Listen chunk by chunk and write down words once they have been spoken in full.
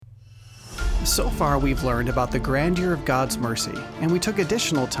So far, we've learned about the grandeur of God's mercy, and we took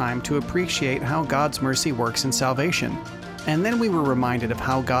additional time to appreciate how God's mercy works in salvation. And then we were reminded of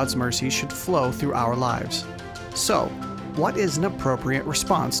how God's mercy should flow through our lives. So, what is an appropriate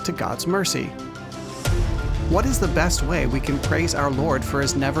response to God's mercy? What is the best way we can praise our Lord for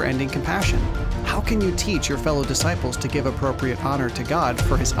His never-ending compassion? How can you teach your fellow disciples to give appropriate honor to God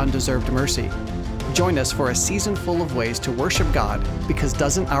for His undeserved mercy? Join us for a season full of ways to worship God, because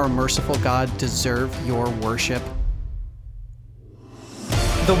doesn't our merciful God deserve your worship?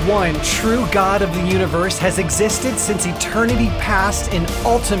 The one true God of the universe has existed since eternity past in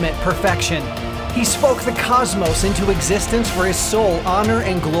ultimate perfection. He spoke the cosmos into existence for His sole honor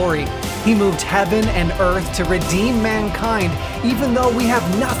and glory. He moved heaven and earth to redeem mankind, even though we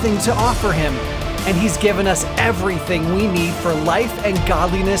have nothing to offer Him. And He's given us everything we need for life and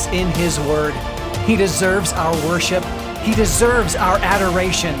godliness in His Word. He deserves our worship. He deserves our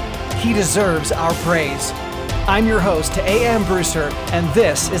adoration. He deserves our praise. I'm your host, A.M. Brewster, and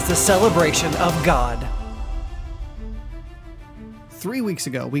this is the Celebration of God. 3 weeks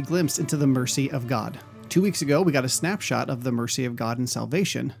ago, we glimpsed into the mercy of God. 2 weeks ago, we got a snapshot of the mercy of God in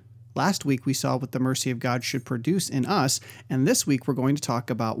salvation. Last week, we saw what the mercy of God should produce in us, and this week, we're going to talk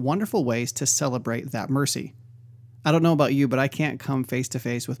about wonderful ways to celebrate that mercy. I don't know about you, but I can't come face to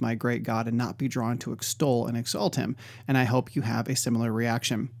face with my great God and not be drawn to extol and exalt Him, and I hope you have a similar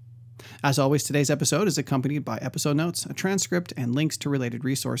reaction. As always, today's episode is accompanied by episode notes, a transcript, and links to related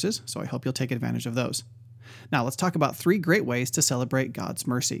resources, so I hope you'll take advantage of those. Now, let's talk about 3 great ways to celebrate God's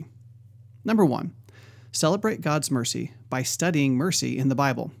mercy. Number 1, celebrate God's mercy by studying mercy in the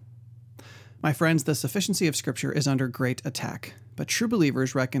Bible. My friends, the sufficiency of Scripture is under great attack, but true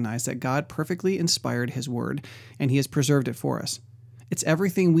believers recognize that God perfectly inspired His Word, and He has preserved it for us. It's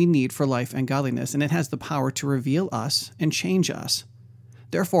everything we need for life and godliness, and it has the power to reveal us and change us.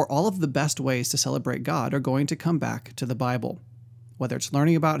 Therefore, all of the best ways to celebrate God are going to come back to the Bible. Whether it's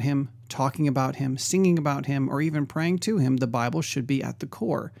learning about Him, talking about Him, singing about Him, or even praying to Him, the Bible should be at the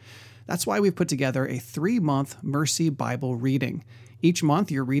core. That's why we've put together a 3-month Mercy Bible reading. Each month,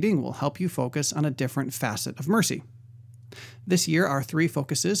 your reading will help you focus on a different facet of mercy. This year, our 3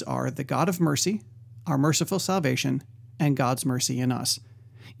 focuses are the God of mercy, our merciful salvation, and God's mercy in us.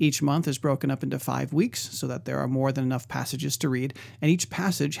 Each month is broken up into 5 weeks so that there are more than enough passages to read, and each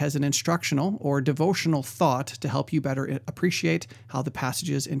passage has an instructional or devotional thought to help you better appreciate how the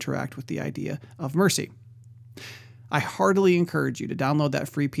passages interact with the idea of mercy. I heartily encourage you to download that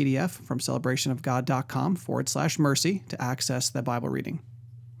free PDF from celebrationofgod.com/mercy to access the Bible reading.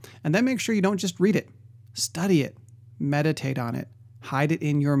 And then make sure you don't just read it. Study it. Meditate on it. Hide it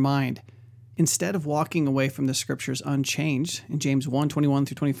in your mind. Instead of walking away from the Scriptures unchanged, in James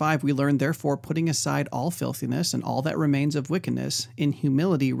 1:21-25, we learn, therefore, putting aside all filthiness and all that remains of wickedness, in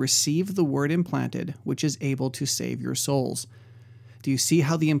humility receive the word implanted, which is able to save your souls. Do you see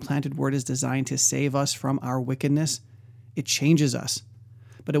how the implanted word is designed to save us from our wickedness? It changes us.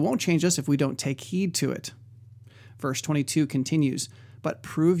 But it won't change us if we don't take heed to it. Verse 22 continues, "But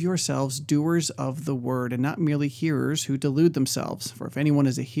prove yourselves doers of the word, and not merely hearers who delude themselves. For if anyone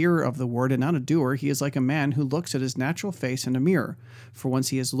is a hearer of the word and not a doer, he is like a man who looks at his natural face in a mirror. For once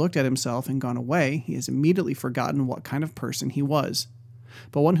he has looked at himself and gone away, he has immediately forgotten what kind of person he was.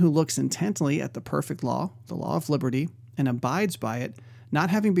 But one who looks intently at the perfect law, the law of liberty, and abides by it, not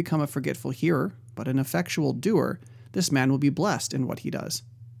having become a forgetful hearer, but an effectual doer, this man will be blessed in what he does."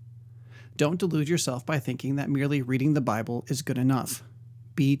 Don't delude yourself by thinking that merely reading the Bible is good enough.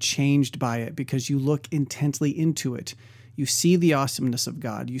 Be changed by it because you look intently into it. You see the awesomeness of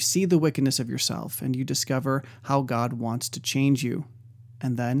God, you see the wickedness of yourself, and you discover how God wants to change you.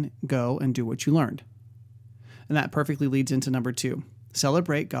 And then go and do what you learned. And that perfectly leads into number 2.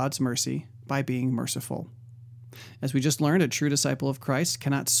 Celebrate God's mercy by being merciful. As we just learned, a true disciple of Christ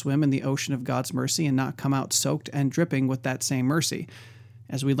cannot swim in the ocean of God's mercy and not come out soaked and dripping with that same mercy.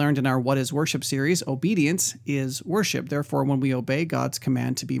 As we learned in our What is Worship series, obedience is worship. Therefore, when we obey God's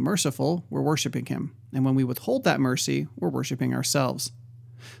command to be merciful, we're worshiping Him. And when we withhold that mercy, we're worshiping ourselves.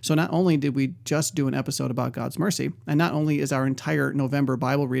 So not only did we just do an episode about God's mercy, and not only is our entire November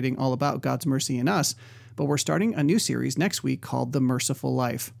Bible reading all about God's mercy in us, but we're starting a new series next week called The Merciful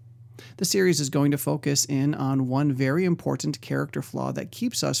Life. The series is going to focus in on one very important character flaw that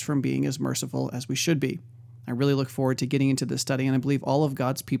keeps us from being as merciful as we should be. I really look forward to getting into this study, and I believe all of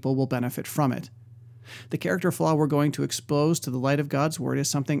God's people will benefit from it. The character flaw we're going to expose to the light of God's Word is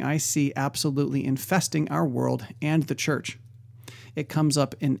something I see absolutely infesting our world and the church. It comes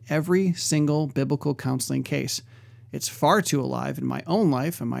up in every single biblical counseling case. It's far too alive in my own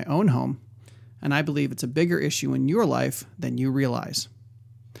life and my own home, and I believe it's a bigger issue in your life than you realize.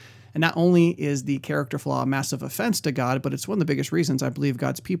 And not only is the character flaw a massive offense to God, but it's one of the biggest reasons I believe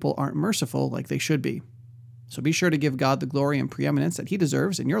God's people aren't merciful like they should be. So be sure to give God the glory and preeminence that He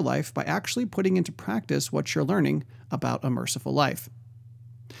deserves in your life by actually putting into practice what you're learning about a merciful life.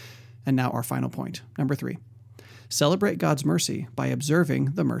 And now our final point, number 3. Celebrate God's mercy by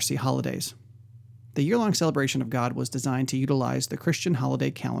observing the mercy holidays. The year-long celebration of God was designed to utilize the Christian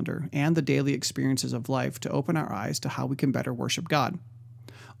holiday calendar and the daily experiences of life to open our eyes to how we can better worship God.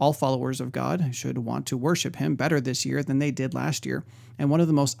 All followers of God should want to worship Him better this year than they did last year, and one of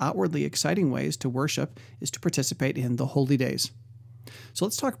the most outwardly exciting ways to worship is to participate in the holy days. So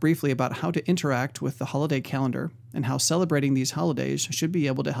let's talk briefly about how to interact with the holiday calendar and how celebrating these holidays should be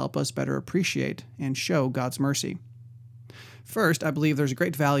able to help us better appreciate and show God's mercy. First, I believe there's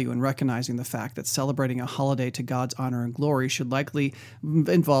great value in recognizing the fact that celebrating a holiday to God's honor and glory should likely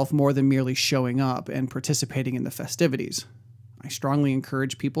involve more than merely showing up and participating in the festivities. I strongly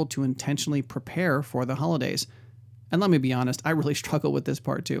encourage people to intentionally prepare for the holidays. And let me be honest, I really struggle with this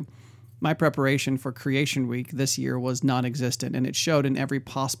part too. My preparation for Creation Week this year was non-existent, and it showed in every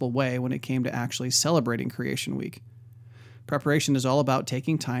possible way when it came to actually celebrating Creation Week. Preparation is all about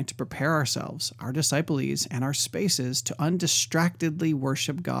taking time to prepare ourselves, our disciples, and our spaces to undistractedly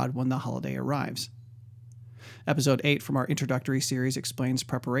worship God when the holiday arrives. Episode 8 from our introductory series explains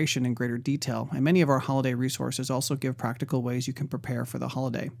preparation in greater detail, and many of our holiday resources also give practical ways you can prepare for the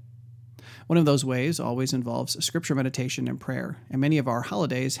holiday. One of those ways always involves scripture meditation and prayer, and many of our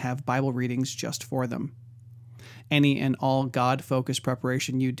holidays have Bible readings just for them. Any and all God-focused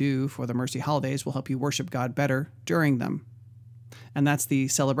preparation you do for the Mercy Holidays will help you worship God better during them. And that's the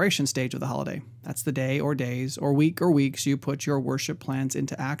celebration stage of the holiday. That's the day or days or weeks you put your worship plans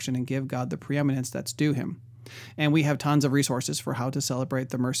into action and give God the preeminence that's due Him. And we have tons of resources for how to celebrate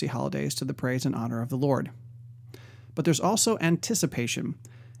the Mercy Holidays to the praise and honor of the Lord. But there's also anticipation.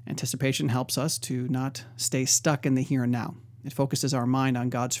 Anticipation helps us to not stay stuck in the here and now. It focuses our mind on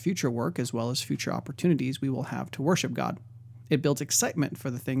God's future work as well as future opportunities we will have to worship God. It builds excitement for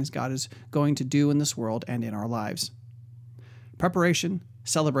the things God is going to do in this world and in our lives. Preparation,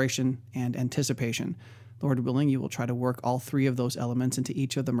 celebration, and anticipation. Lord willing, you will try to work all 3 of those elements into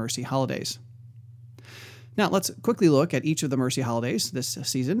each of the Mercy Holidays. Now, let's quickly look at each of the Mercy Holidays this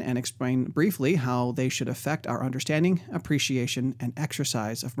season and explain briefly how they should affect our understanding, appreciation, and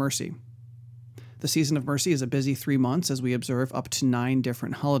exercise of mercy. The season of mercy is a busy 3 months as we observe up to 9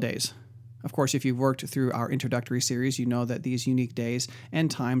 different holidays. Of course, if you've worked through our introductory series, you know that these unique days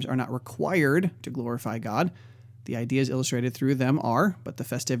and times are not required to glorify God. The ideas illustrated through them are, but the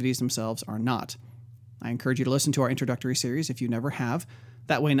festivities themselves are not. I encourage you to listen to our introductory series if you never have.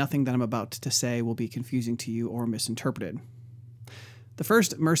 That way, nothing that I'm about to say will be confusing to you or misinterpreted. The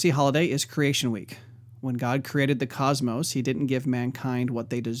first Mercy Holiday is Creation Week. When God created the cosmos, He didn't give mankind what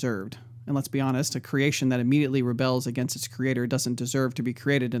they deserved. And let's be honest, a creation that immediately rebels against its creator doesn't deserve to be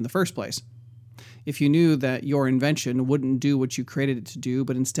created in the first place. If you knew that your invention wouldn't do what you created it to do,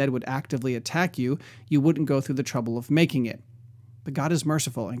 but instead would actively attack you, you wouldn't go through the trouble of making it. But God is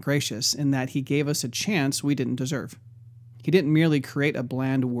merciful and gracious in that He gave us a chance we didn't deserve. He didn't merely create a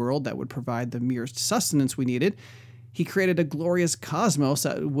bland world that would provide the mere sustenance we needed. He created a glorious cosmos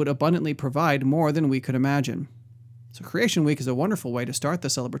that would abundantly provide more than we could imagine. So Creation Week is a wonderful way to start the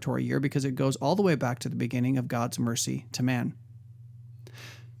celebratory year because it goes all the way back to the beginning of God's mercy to man.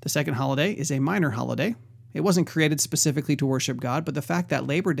 The second holiday is a minor holiday. It wasn't created specifically to worship God, but the fact that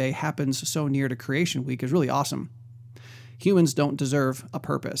Labor Day happens so near to Creation Week is really awesome. Humans don't deserve a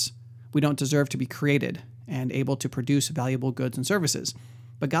purpose. We don't deserve to be created and able to produce valuable goods and services.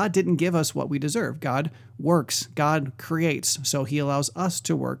 But God didn't give us what we deserve. God works, God creates, so He allows us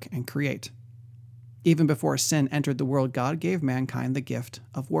to work and create. Even before sin entered the world, God gave mankind the gift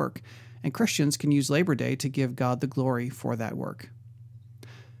of work, and Christians can use Labor Day to give God the glory for that work.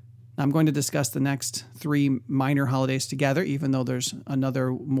 Now, I'm going to discuss the next 3 minor holidays together, even though there's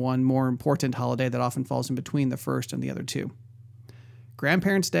another one more important holiday that often falls in between the first and the other 2.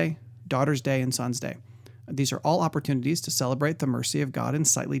 Grandparents' Day, Daughter's Day, and Son's Day. These are all opportunities to celebrate the mercy of God in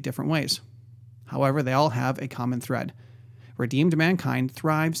slightly different ways. However, they all have a common thread. Redeemed mankind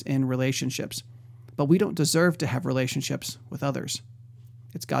thrives in relationships, but we don't deserve to have relationships with others.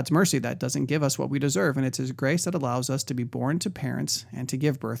 It's God's mercy that doesn't give us what we deserve, and it's His grace that allows us to be born to parents and to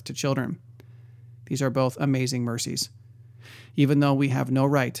give birth to children. These are both amazing mercies. Even though we have no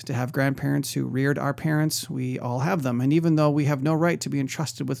right to have grandparents who reared our parents, we all have them. And even though we have no right to be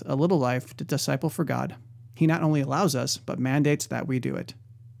entrusted with a little life to disciple for God, He not only allows us, but mandates that we do it.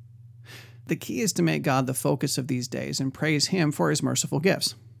 The key is to make God the focus of these days and praise Him for His merciful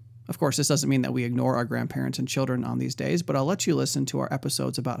gifts. Of course, this doesn't mean that we ignore our grandparents and children on these days, but I'll let you listen to our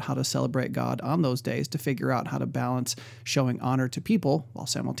episodes about how to celebrate God on those days to figure out how to balance showing honor to people while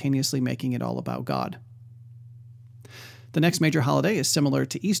simultaneously making it all about God. The next major holiday is similar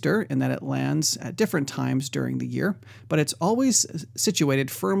to Easter in that it lands at different times during the year, but it's always situated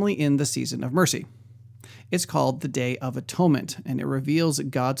firmly in the season of mercy. It's called the Day of Atonement, and it reveals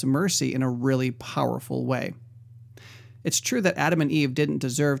God's mercy in a really powerful way. It's true that Adam and Eve didn't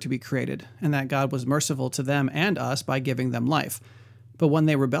deserve to be created, and that God was merciful to them and us by giving them life. But when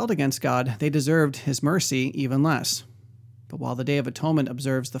they rebelled against God, they deserved His mercy even less. But while the Day of Atonement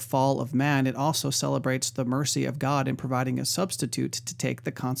observes the fall of man, it also celebrates the mercy of God in providing a substitute to take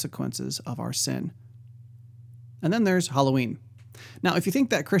the consequences of our sin. And then there's Halloween. Now, if you think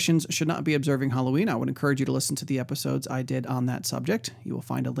that Christians should not be observing Halloween, I would encourage you to listen to the episodes I did on that subject. You will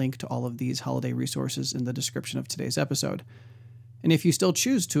find a link to all of these holiday resources in the description of today's episode. And if you still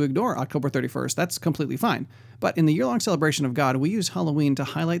choose to ignore October 31st, that's completely fine. But in the year-long celebration of God, we use Halloween to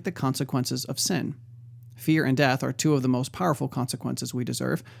highlight the consequences of sin. Fear and death are two of the most powerful consequences we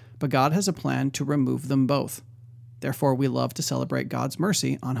deserve, but God has a plan to remove them both. Therefore, we love to celebrate God's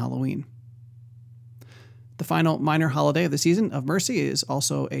mercy on Halloween. The final minor holiday of the season of mercy is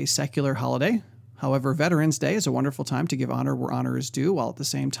also a secular holiday. However, Veterans Day is a wonderful time to give honor where honor is due, while at the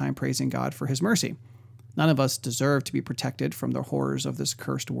same time praising God for His mercy. None of us deserve to be protected from the horrors of this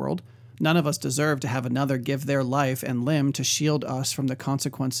cursed world. None of us deserve to have another give their life and limb to shield us from the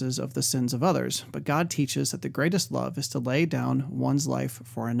consequences of the sins of others. But God teaches that the greatest love is to lay down one's life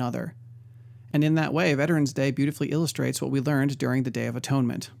for another. And in that way, Veterans Day beautifully illustrates what we learned during the Day of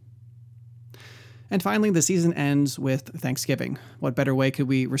Atonement. And finally, the season ends with Thanksgiving. What better way could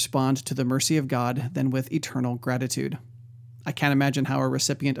we respond to the mercy of God than with eternal gratitude? I can't imagine how a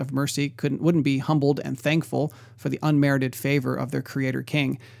recipient of mercy wouldn't be humbled and thankful for the unmerited favor of their Creator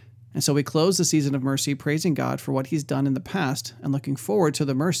King. And so we close the season of mercy praising God for what He's done in the past and looking forward to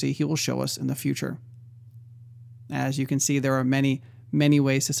the mercy He will show us in the future. As you can see, there are many, many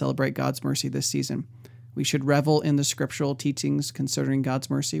ways to celebrate God's mercy this season. We should revel in the scriptural teachings concerning God's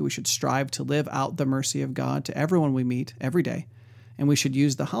mercy. We should strive to live out the mercy of God to everyone we meet every day. And we should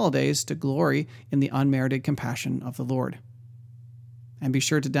use the holidays to glory in the unmerited compassion of the Lord. And be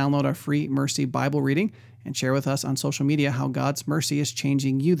sure to download our free Mercy Bible reading and share with us on social media how God's mercy is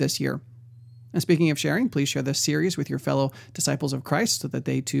changing you this year. And speaking of sharing, please share this series with your fellow disciples of Christ so that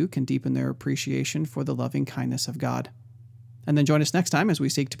they too can deepen their appreciation for the loving kindness of God. And then join us next time as we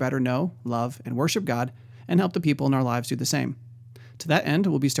seek to better know, love, and worship God and help the people in our lives do the same. To that end,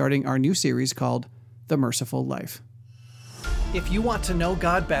 we'll be starting our new series called The Merciful Life. If you want to know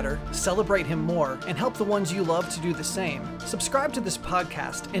God better, celebrate Him more, and help the ones you love to do the same, subscribe to this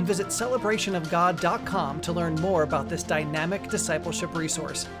podcast and visit celebrationofgod.com to learn more about this dynamic discipleship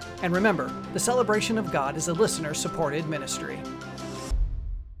resource. And remember, the Celebration of God is a listener-supported ministry.